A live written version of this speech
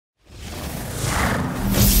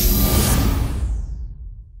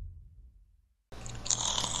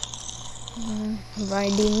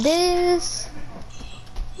Riding this.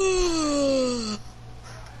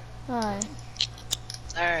 Alright.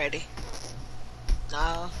 Alrighty.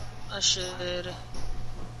 Now I should.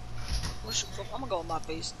 I'm gonna go with my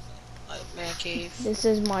base, like man cave. This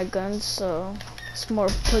is my gun, so it's more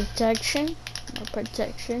protection. More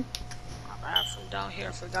protection. My bathroom down here.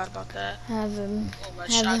 I forgot about that. Have him. Oh, my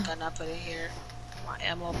Have him. shotgun I put in here. My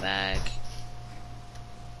ammo bag.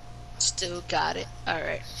 Still got it.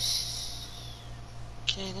 Alright.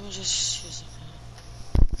 Okay, let me just use it.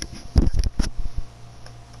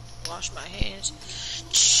 Wash my hands.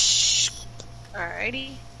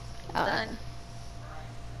 Alrighty. Done.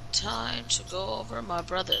 Time to go over my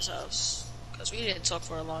brother's house. Because we didn't talk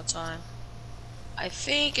for a long time. I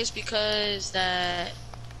think it's because that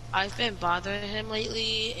I've been bothering him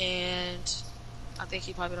lately, and I think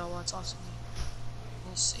he probably don't want to talk to me.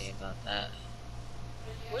 We'll see about that.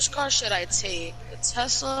 Which car should I take? The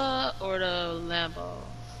Tesla or the Lambo?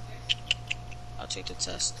 I'll take the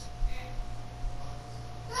Tesla.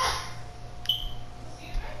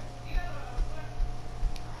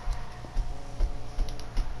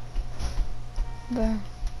 Bro.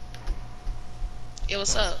 Yo,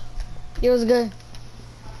 what's up? It was good.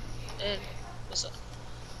 And what's up?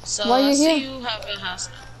 So Why I you see here? you have a house.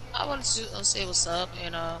 I wanted to say what's up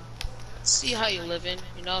and see how you living.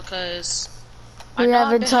 You know, cause I We know I've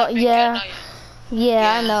haven't been talked. helping you. Yeah.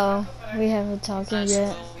 Yeah, I Yeah. know. We haven't talking Nice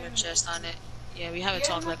yet. room and chest on it. Yeah, we haven't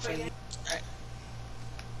talked like for. Alright.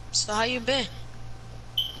 So how you been?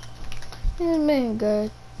 It's been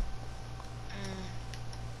good.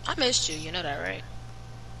 I missed you. You know that, right?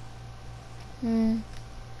 Hmm.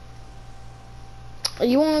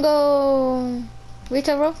 You wanna go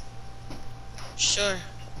retail, bro? Sure.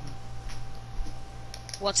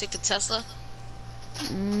 Want to take the Tesla?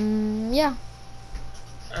 Yeah.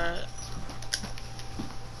 Alright.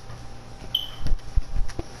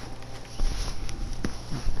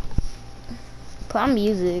 Put on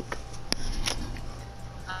music.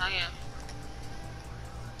 I am.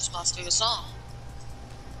 It's my favorite song.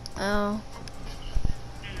 Oh.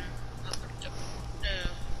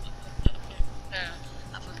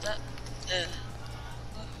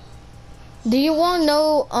 Do you wanna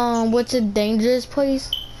know what's a dangerous place?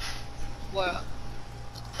 What?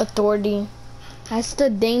 Authority. That's the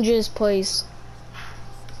dangerous place.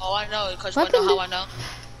 Oh, I know, because you What wanna know the? how I know?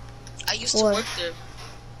 I used to What? work there.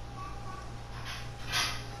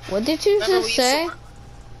 What did you Remember just say?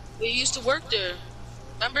 we used to work there.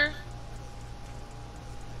 Remember?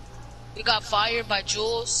 We got fired by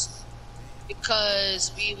Jules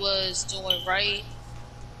because we was doing right.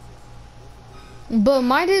 But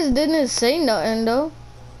Midas didn't say nothing though.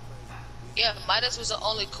 Yeah, Midas was the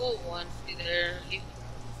only cool one there.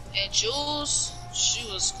 And Jules, she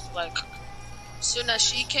was like, soon as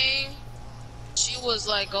she came, she was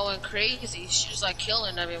like going crazy. She was like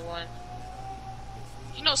killing everyone.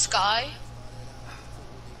 You know Sky?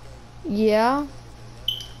 Yeah.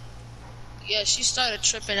 Yeah, she started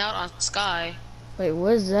tripping out on Sky. Wait,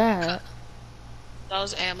 what's that? That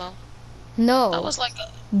was ammo. No. That was like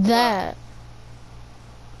a That.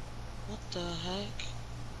 what the heck?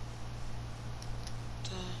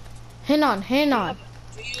 Hang on, hang on.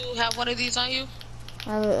 Do you have one of these on you?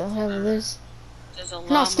 I have this. There's a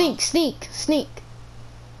llama. No, sneak.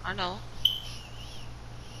 I know.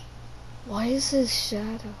 Why is this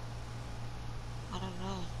shadow? I don't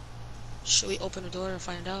know. Should we open the door and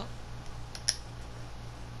find out?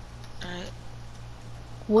 Alright.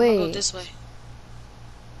 Wait. I'm gonna go this way.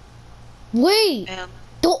 Wait.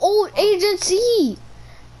 The old agency.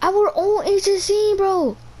 Our old agency,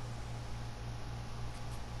 bro.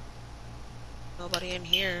 Nobody in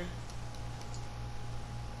here.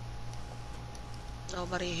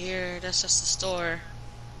 Nobody here. That's just the store.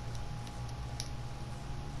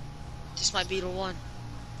 This might be the one.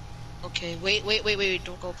 Okay, wait.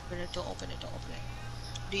 Don't go open it. Don't open it.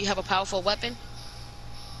 Do you have a powerful weapon?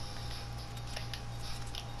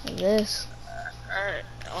 This. Alright.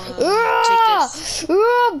 Take this.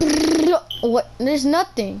 What? There's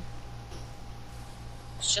nothing.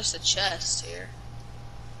 It's just a chest here.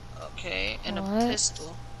 Okay, and a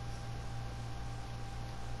pistol.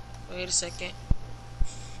 Wait a second.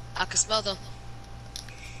 I can smell them.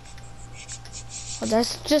 Oh,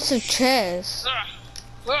 that's just a chest.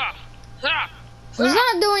 It's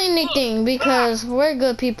not doing anything because we're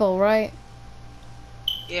good people, right?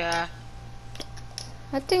 Yeah.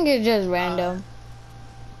 I think it's just random.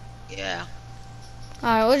 Yeah.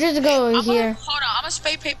 Alright, we'll just go here. Hold on, I'm gonna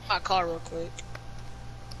spray paint my car real quick.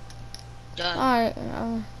 Done. Alright.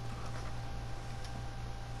 I'm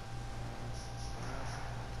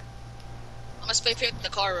gonna spray paint the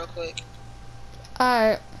car real quick.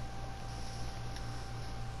 Alright.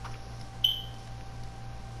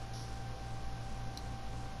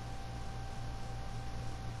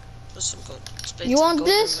 Put some gold. You Some want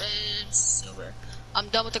golden this? red, silver. I'm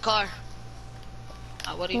done with the car.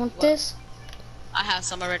 What do You you want what? this? I have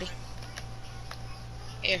some already.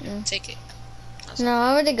 Here, Mm. take it. No,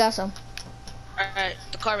 I already got some. Alright,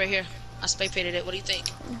 the car right here. I spray painted it. What do you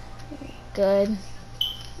think? Good.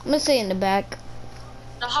 I'm gonna stay in the back.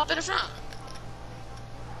 Now hop in the front.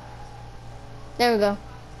 There we go.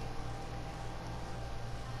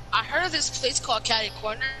 I heard of this place called Caddy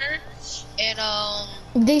Corner, and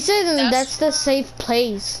They said that's the safe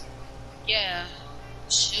place. yeah,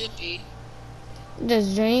 should be.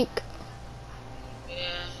 Just drink.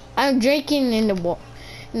 Yeah, I'm drinking in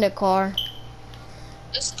the car.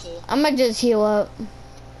 it's cool. I might just heal up.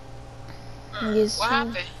 What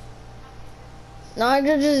happened? No, I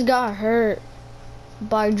just got hurt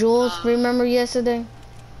by Jules. Remember yesterday?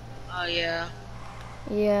 Oh yeah.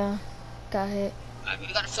 Yeah, got hit.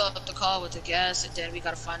 We gotta fill up the car with the gas, and then we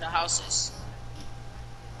gotta find our houses.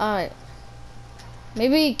 Alright.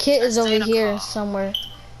 Maybe Kit is over here somewhere.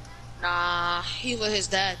 Nah, he with his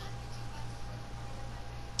dad.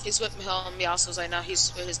 He's with me also right now.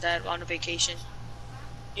 He's with his dad on a vacation.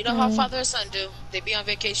 You know how father and son do. They be on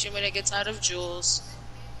vacation when they get tired of Jules.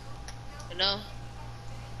 You know?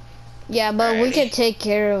 Yeah, but we can take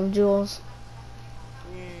care of Jules.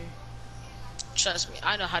 Trust me,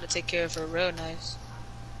 I know how to take care of her real nice.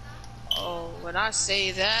 Oh, when I say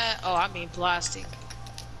that, oh, I mean blasting.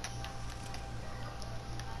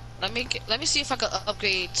 Let me see if I can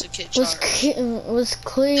upgrade to Kit Charge. Let's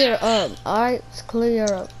clear up. Alright, let's clear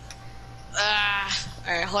up.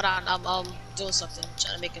 Alright, hold on. I'm doing something. I'm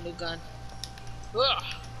trying to make a new gun. Ugh.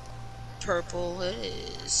 Purple it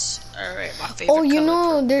is. Alright, my favorite Oh, you color,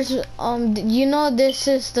 know, purple. there's you know, this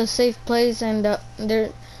is the safe place, and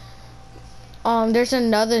there's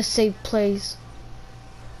another safe place.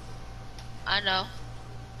 I know.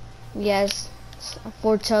 Yes,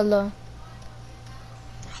 Fortella.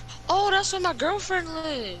 Oh, that's where my girlfriend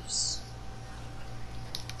lives.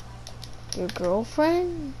 Your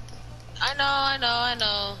girlfriend? I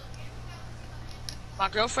know. My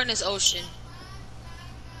girlfriend is Ocean.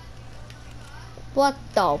 What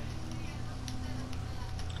the?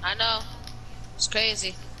 I know. It's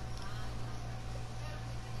crazy.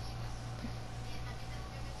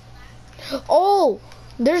 Oh,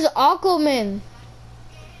 there's Aquaman.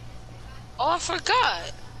 Oh, I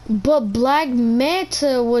forgot. But Black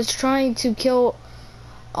Manta was trying to kill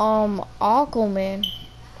Aquaman.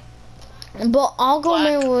 But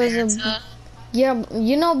Aquaman was yeah,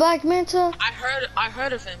 you know Black Manta? I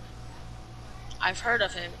heard of him. I've heard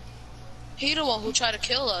of him. He the one who tried to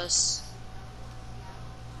kill us.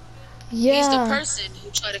 Yeah. He's the person who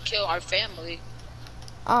tried to kill our family.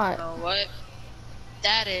 Alright. You know what?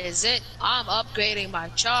 That is it. I'm upgrading my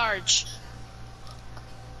charge.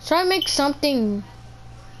 Try to make something.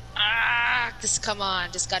 Come on.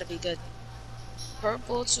 This gotta be good.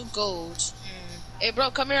 Purple to gold. Hey, bro,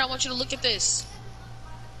 come here. I want you to look at this.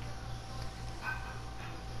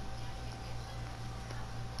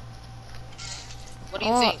 What do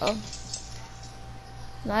you think?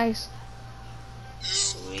 Nice.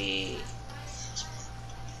 Sweet.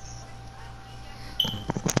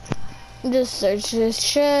 Just search this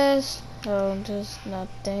chest. Oh, just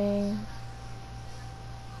nothing.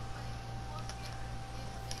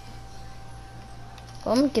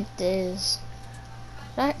 I'm gonna get this.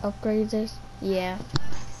 Should I upgrade this? Yeah.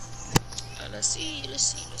 Let's see.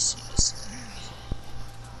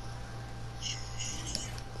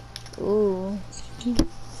 Ooh.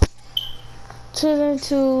 Turn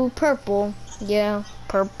into purple. Yeah,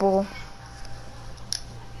 purple.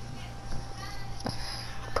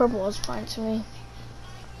 Purple is fine to me.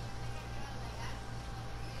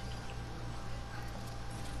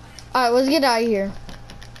 Alright, let's get out of here.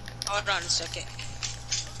 Hold on a second.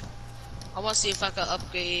 I want to see if I can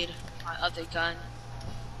upgrade my other gun.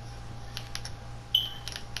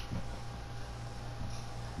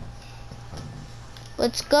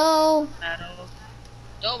 Let's go. Metal.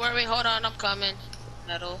 Don't worry, hold on, I'm coming.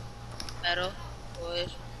 Metal.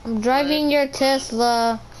 Wood. I'm driving your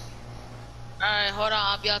Tesla. Alright, hold on,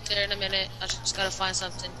 I'll be out there in a minute. I just gotta find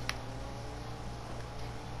something.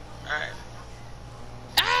 Alright.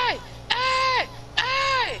 Hey!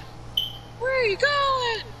 Where are you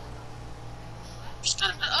going? Just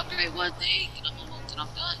gotta upgrade one thing, and I'm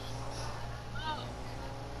done. Oh.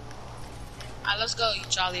 Alright, let's go, you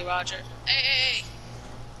Jolly Roger. Hey!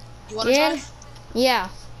 You wanna drive? Yeah.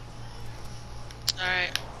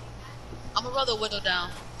 Alright. I'm gonna roll the window down.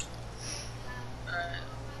 Alright.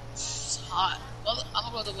 It's hot. I'm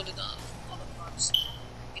gonna roll the window down. All the cars.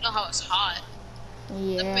 You know how it's hot. Let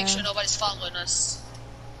me make Yeah. sure nobody's following us.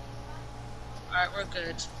 Alright, we're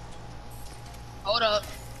good. Hold up.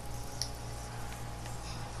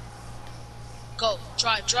 Go.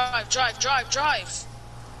 Drive, drive, drive, drive, drive.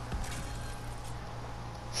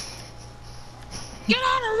 Get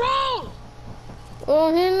on the road!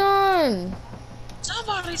 Oh, hang on.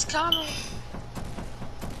 Somebody's coming.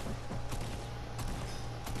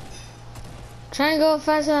 Try and go as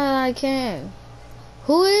fast as I can.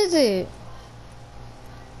 Who is it?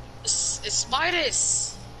 It's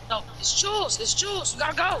Midas. No, it's Jules. It's Jules. We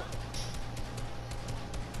gotta go.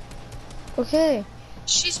 Okay.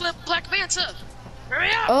 She's with Black Manta.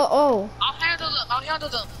 Hurry up. Oh. I'll handle them. I'll handle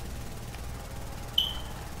them.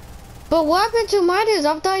 But what happened to Midas?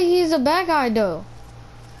 I thought he's a bad guy though.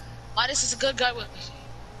 Midas is a good guy with me.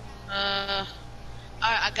 Alright,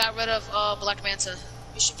 I got rid of Black Manta.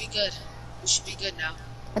 We should be good. We should be good now.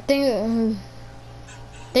 I think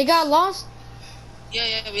they got lost.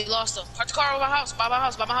 Yeah, we lost them. Park the car over my house. By my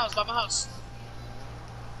house. By my house. By my house.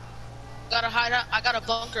 Gotta hide out. I got a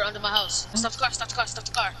bunker under my house. Stop the car. Stop the car. Stop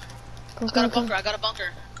the car. Go, I got a go. bunker. I got a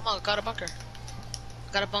bunker. Come on, I got a bunker.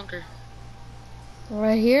 I got a bunker.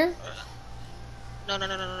 Right here. No.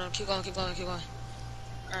 Keep going.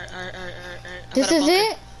 Alright. This is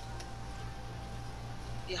it.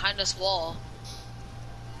 Behind this wall.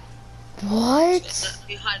 What?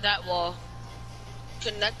 Behind that wall.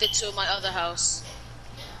 Connected to my other house.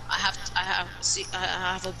 I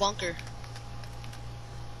have a bunker.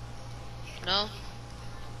 No?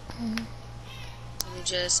 Let me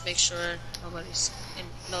just make sure nobody's in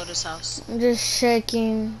this house. I'm just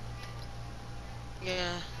checking.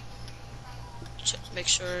 Yeah. Make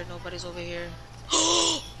sure nobody's over here.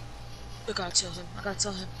 I gotta tell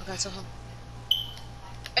him.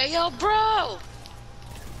 Hey, yo, bro!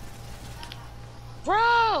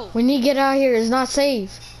 Bro! We need to get out of here. It's not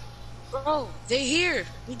safe. Bro, they here.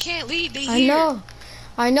 We can't leave. They here.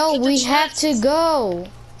 I know. Get the We have to chest. go.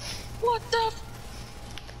 What the?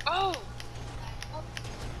 Oh.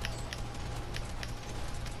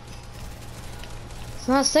 It's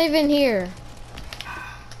not safe in here.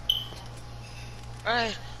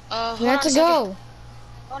 Alright. We have to go.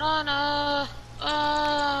 Hold on.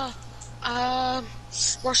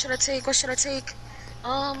 What should I take?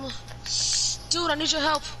 Dude, I need your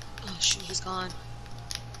help. Oh shoot, he's gone.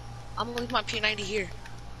 I'm gonna leave my P90 here.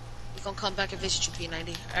 We're gonna come back and visit you,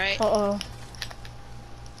 P90. Alright? Uh-oh.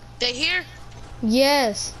 They here?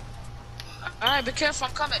 Yes. Alright, be careful,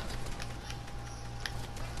 I'm coming.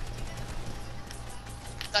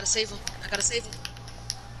 Gotta save him. I gotta save him.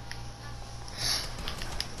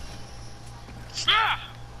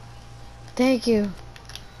 Thank you.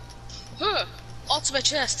 Ultimate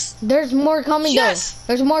chest. There's more coming Yes. though.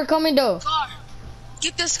 There's more coming though. Car.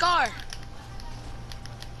 Get this car.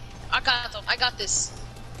 I got them. I got this.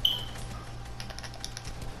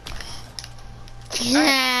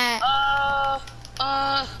 Yeah.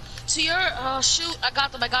 To your shoot. I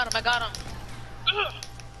got them.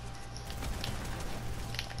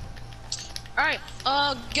 All right.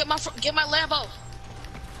 Get my Lambo.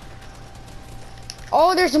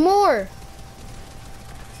 Oh, there's more.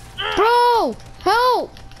 Bro,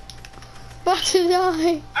 help! About to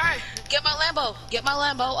die. All right. Get my Lambo.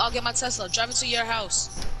 I'll get my Tesla. Drive it to your house.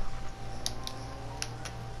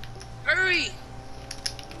 Hurry.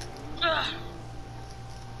 Ugh.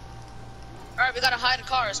 Alright, we gotta hide the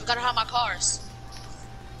cars. We gotta hide my cars.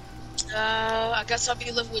 I guess I'll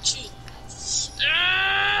be living with you.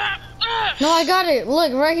 No, I got it.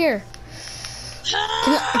 Look, right here.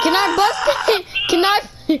 Can I bust it?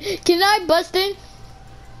 Can I bust it?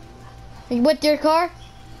 With your car?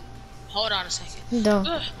 Hold on a second.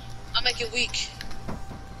 No. I'll make it weak.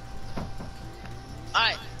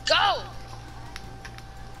 Alright, go!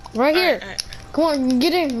 Right here. All right. Come on,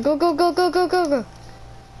 get in. Go.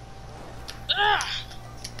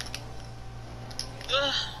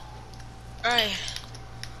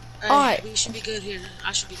 Alright. We should be good here.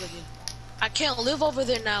 I should be good here. I can't live over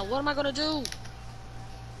there now. What am I gonna do?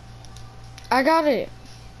 I got it.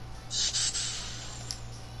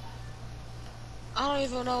 I don't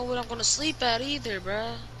even know what I'm gonna sleep at either,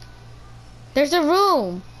 bruh. There's a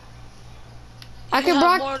room. I can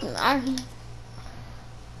block.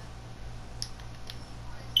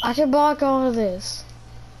 I can block all of this.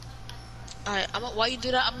 Alright, while you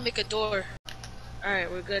do that, I'm gonna make a door.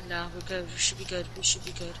 Alright, we're good now. We're good. We should be good.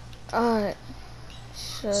 Alright.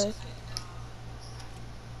 Shit.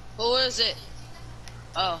 Who is it?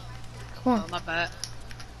 Oh. Come on. Oh, my bad.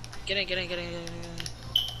 Get in.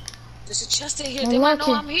 There's a chest in here. Unlock They might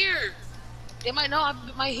know it. I'm here. They might know I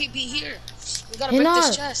might be here. We gotta break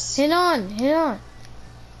this chest. Hit on.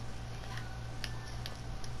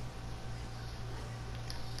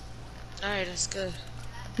 Alright, that's good.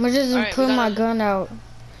 I'm just put my gun out.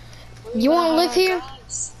 You wanna live here?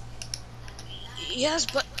 Guys. Yes,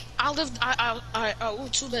 but I live. Oh,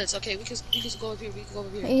 2 beds. Okay, we can go over here. We can go over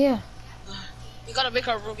here. Yeah. We gotta make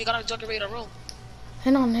our room. We gotta decorate our room.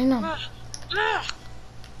 Hang on.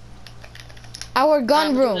 Our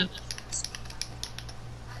gun room.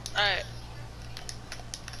 Alright.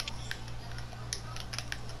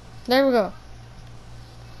 There we go.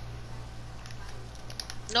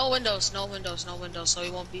 No windows, so we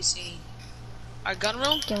won't be seen. Our gun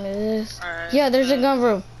room? Give me this. Alright. Yeah, there's a gun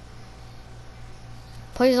room.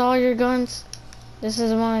 Place all your guns. This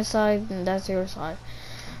is my side, and that's your side.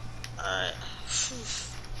 Alright.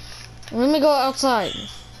 Let me go outside.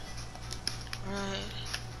 Alright.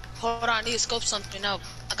 Hold on, I need to scope something out.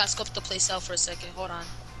 I got scoped the place out for a second. Hold on.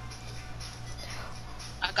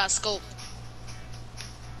 I got scope.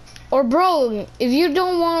 Or bro, if you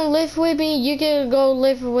don't want to live with me, you can go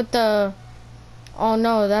live with the... Oh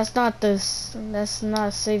no, that's not this. That's not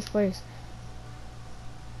a safe place.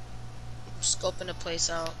 Scoping the place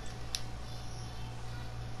out.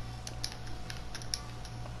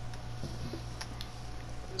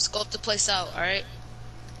 Scope the place out, alright?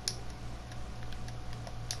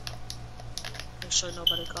 Make sure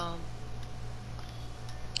nobody come.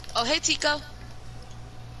 Oh, hey Tico.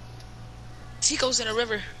 Tico's in a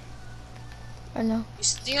river. I know. You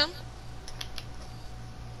see him?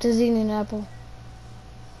 Just eating an apple.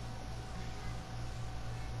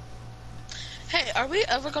 Hey, are we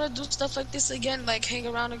ever gonna do stuff like this again? Like hang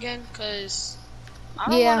around again? Cause I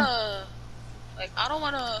don't wanna. Like I don't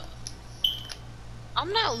wanna.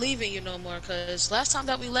 I'm not leaving you no more. Cause last time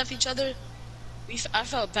that we left each other, I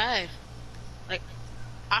felt bad. Like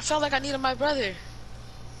I felt like I needed my brother.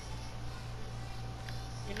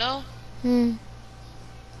 You know? I'm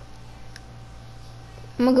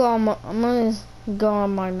gonna go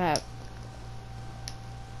on my map.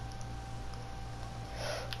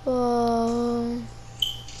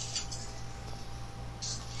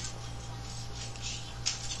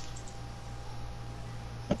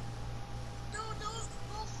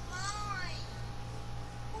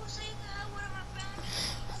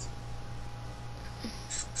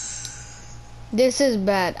 This is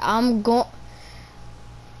bad. I'm going.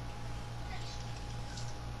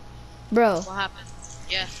 Bro. What happened?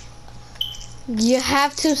 Yeah. You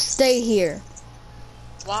have to stay here.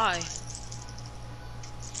 Why?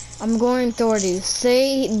 I'm going authorities.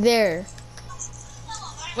 Stay there.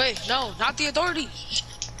 Wait, no, not the authority.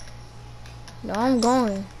 No, I'm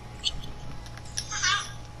going.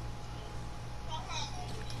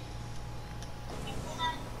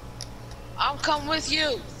 I'll come with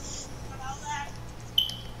you.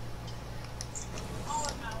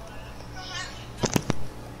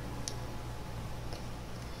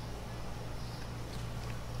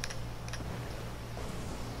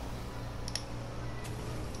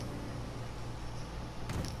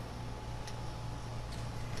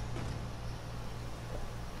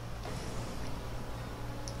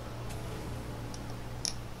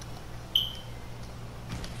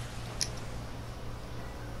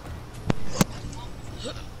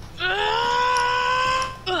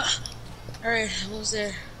 Alright, almost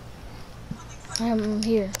there. I'm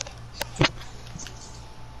here.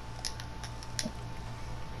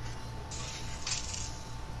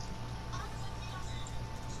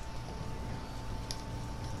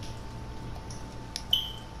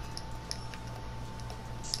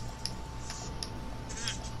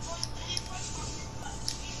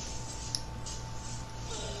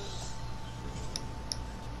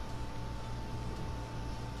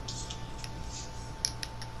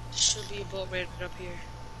 Should be a boat right up here.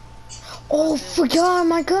 Oh, forgot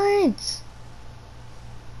my guns.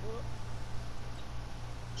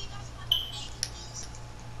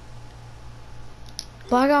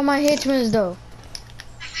 But I got my hitchmans though.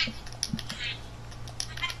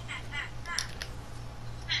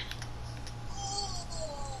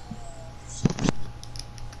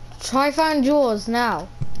 Try find jewels now.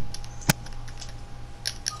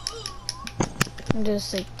 I'm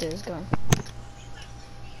just take this gun.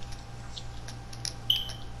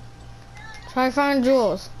 Try find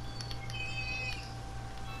jewels.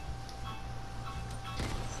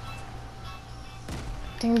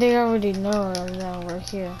 I think they already know that we're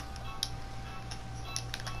here.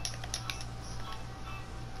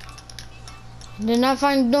 Did not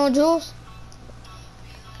find no jewels?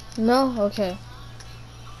 No? Okay.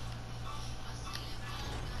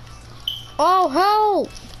 Oh, help!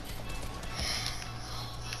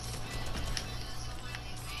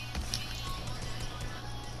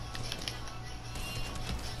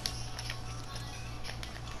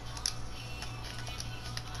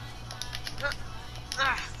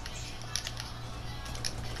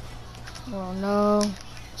 Oh no.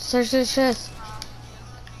 Search the chest.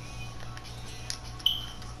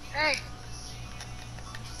 Hey,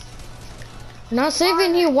 Not safe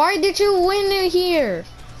in here. Why did you win in here?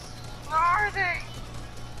 where are they?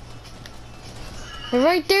 They're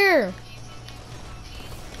right there.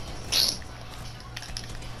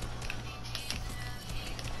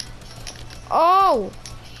 Oh!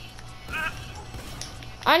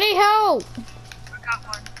 I need help! I got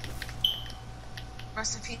one.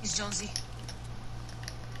 Rest in peace, Jonesy.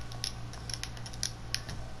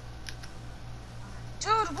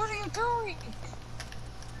 Dude, what are you doing?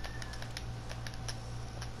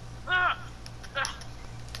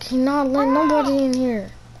 Cannot let nobody in here.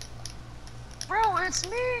 Bro, it's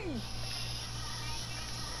me.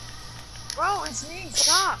 Bro, it's me.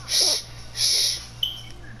 Stop.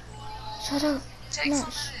 Shut up. Take No. some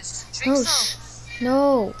of this. Drink No. some.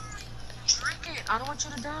 No. Drink it. I don't want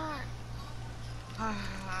you to die.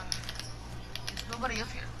 There's nobody up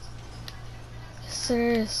here. Yes,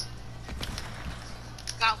 there is.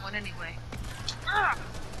 Got one anyway.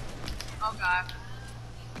 Oh god.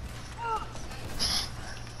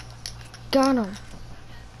 Got him.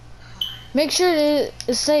 Make sure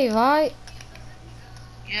to save, alright?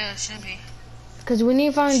 Yeah, it should be. Because we need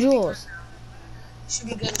to find jewels. Should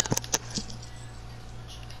be good now.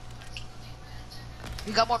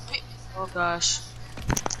 We got more people. Oh gosh.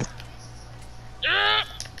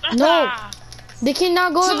 No. They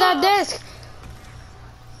cannot go to that desk.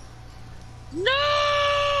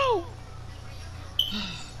 No!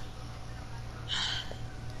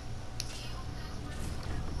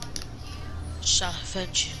 Shall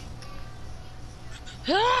avenge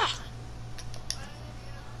you. Ah!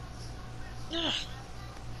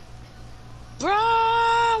 Bro!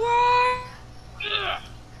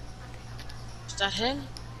 Is that him?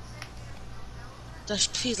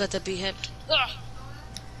 Please let that be him.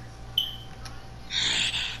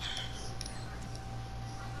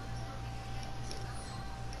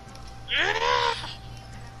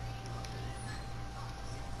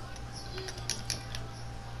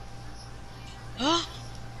 Huh?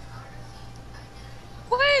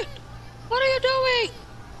 Wait! What are you doing?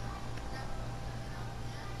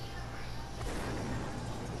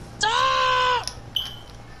 Stop!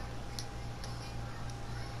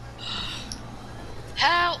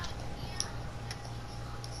 Help!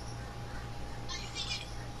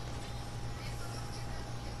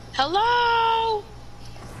 Hello?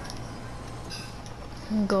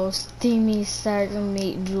 Go steamy start to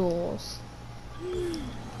make jewels.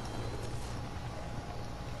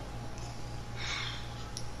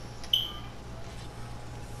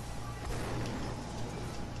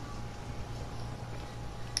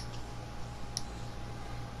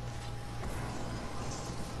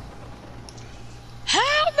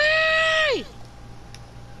 Help me!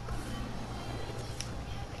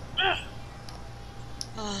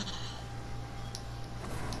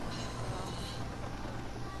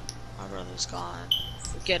 My brother's gone.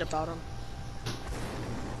 Forget about him.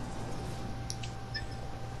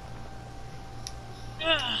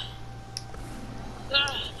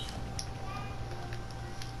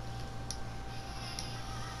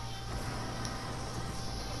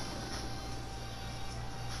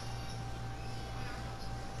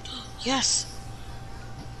 Yes.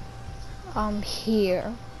 I'm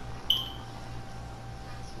here.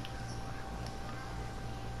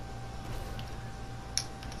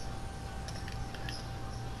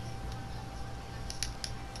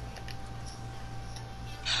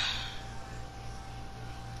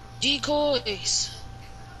 Decoys.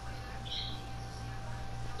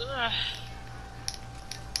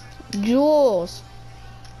 Jewels.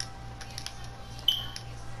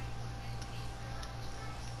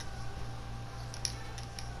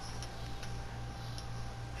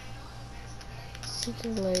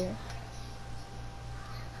 Secret layer.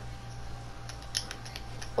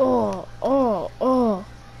 Oh.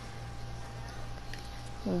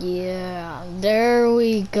 Yeah, there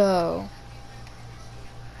we go.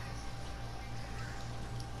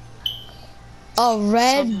 A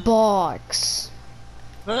red box.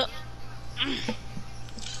 Gotta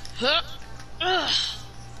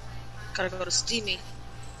go to Steamy.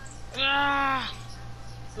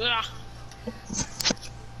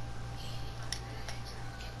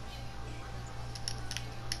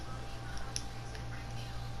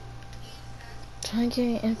 Trying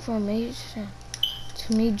to get information.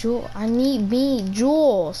 To me, Jewel. I need me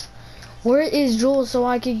Jules. Where is Jules so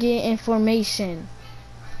I could get information?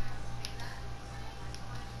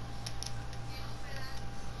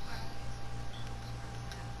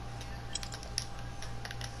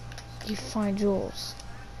 You find Jules.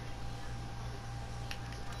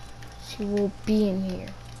 he will be in here.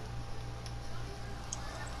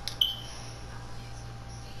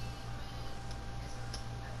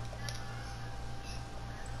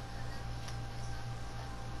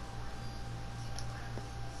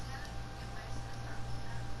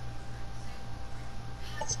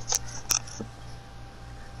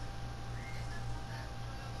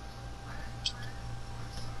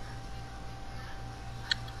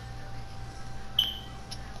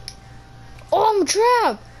 Oh, I'm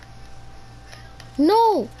trapped!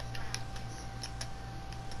 No!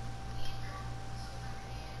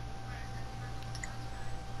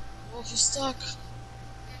 Oh, you're stuck.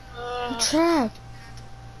 I'm trapped.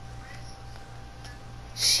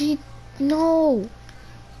 No!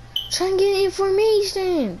 Try and get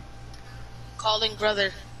information! Calling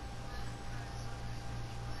brother.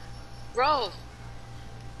 Bro,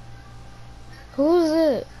 Who's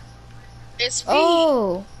it? it's me.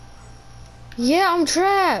 Oh! Yeah, I'm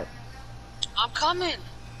trapped! I'm coming.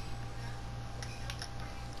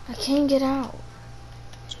 I can't get out.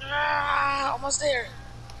 Almost there.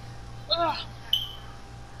 Ah.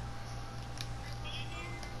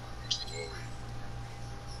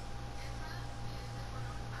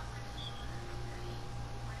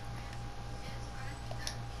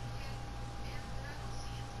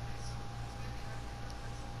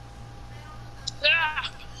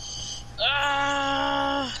 Ah.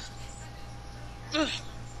 Ah. Ugh.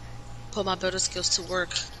 Put my builder skills to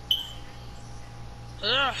work.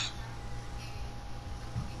 Ugh.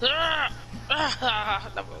 Ah.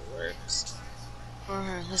 Ah. That one works.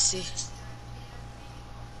 Alright, let's see.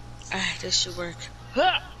 Alright, this should work.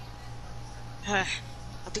 Ah. Ah.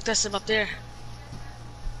 I think that's him up there.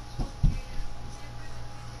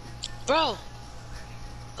 Bro.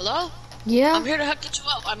 Hello? Yeah? I'm here to help get you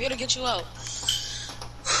out. I'm here to get you out.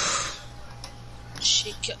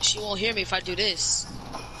 She won't hear me if I do this.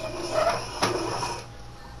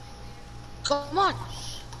 Come on.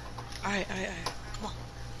 Alright. Come on.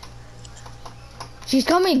 She's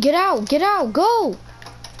coming! Get out! Get out! Go!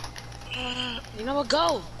 You know what?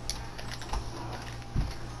 Go.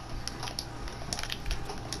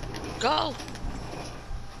 Go.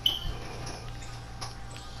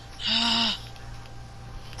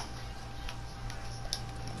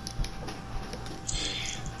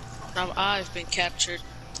 Now I've been captured.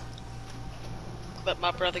 Let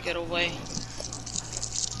my brother get away.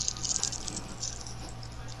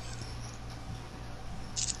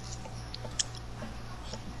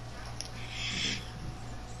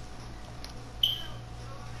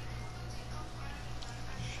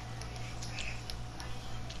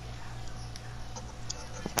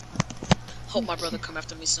 Hope my brother come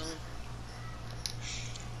after me soon.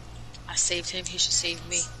 I saved him, he should save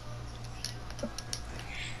me.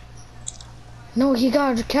 No, he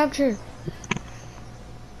got captured.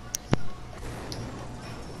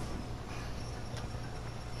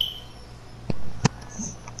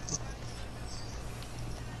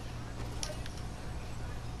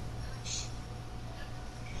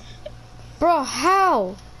 Bro,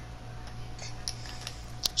 how?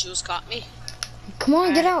 Jules got me. Come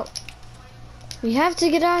on, get out. We have to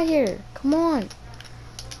get out of here. Come on.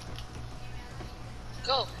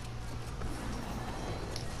 Go.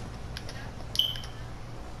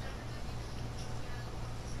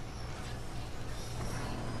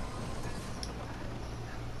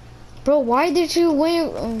 Bro, why did you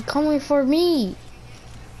wait coming for me?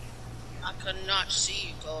 I could not see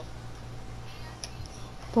you go.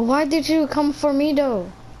 But why did you come for me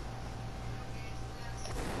though?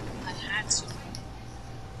 I had to.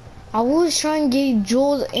 I was trying to get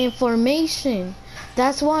Jules information.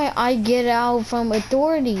 That's why I get out from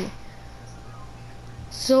authority.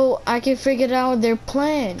 So I can figure out their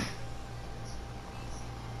plan.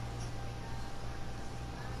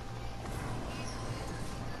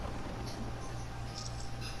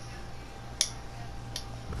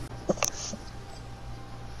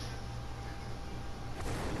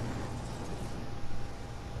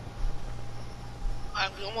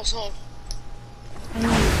 I'm almost home. I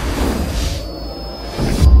know.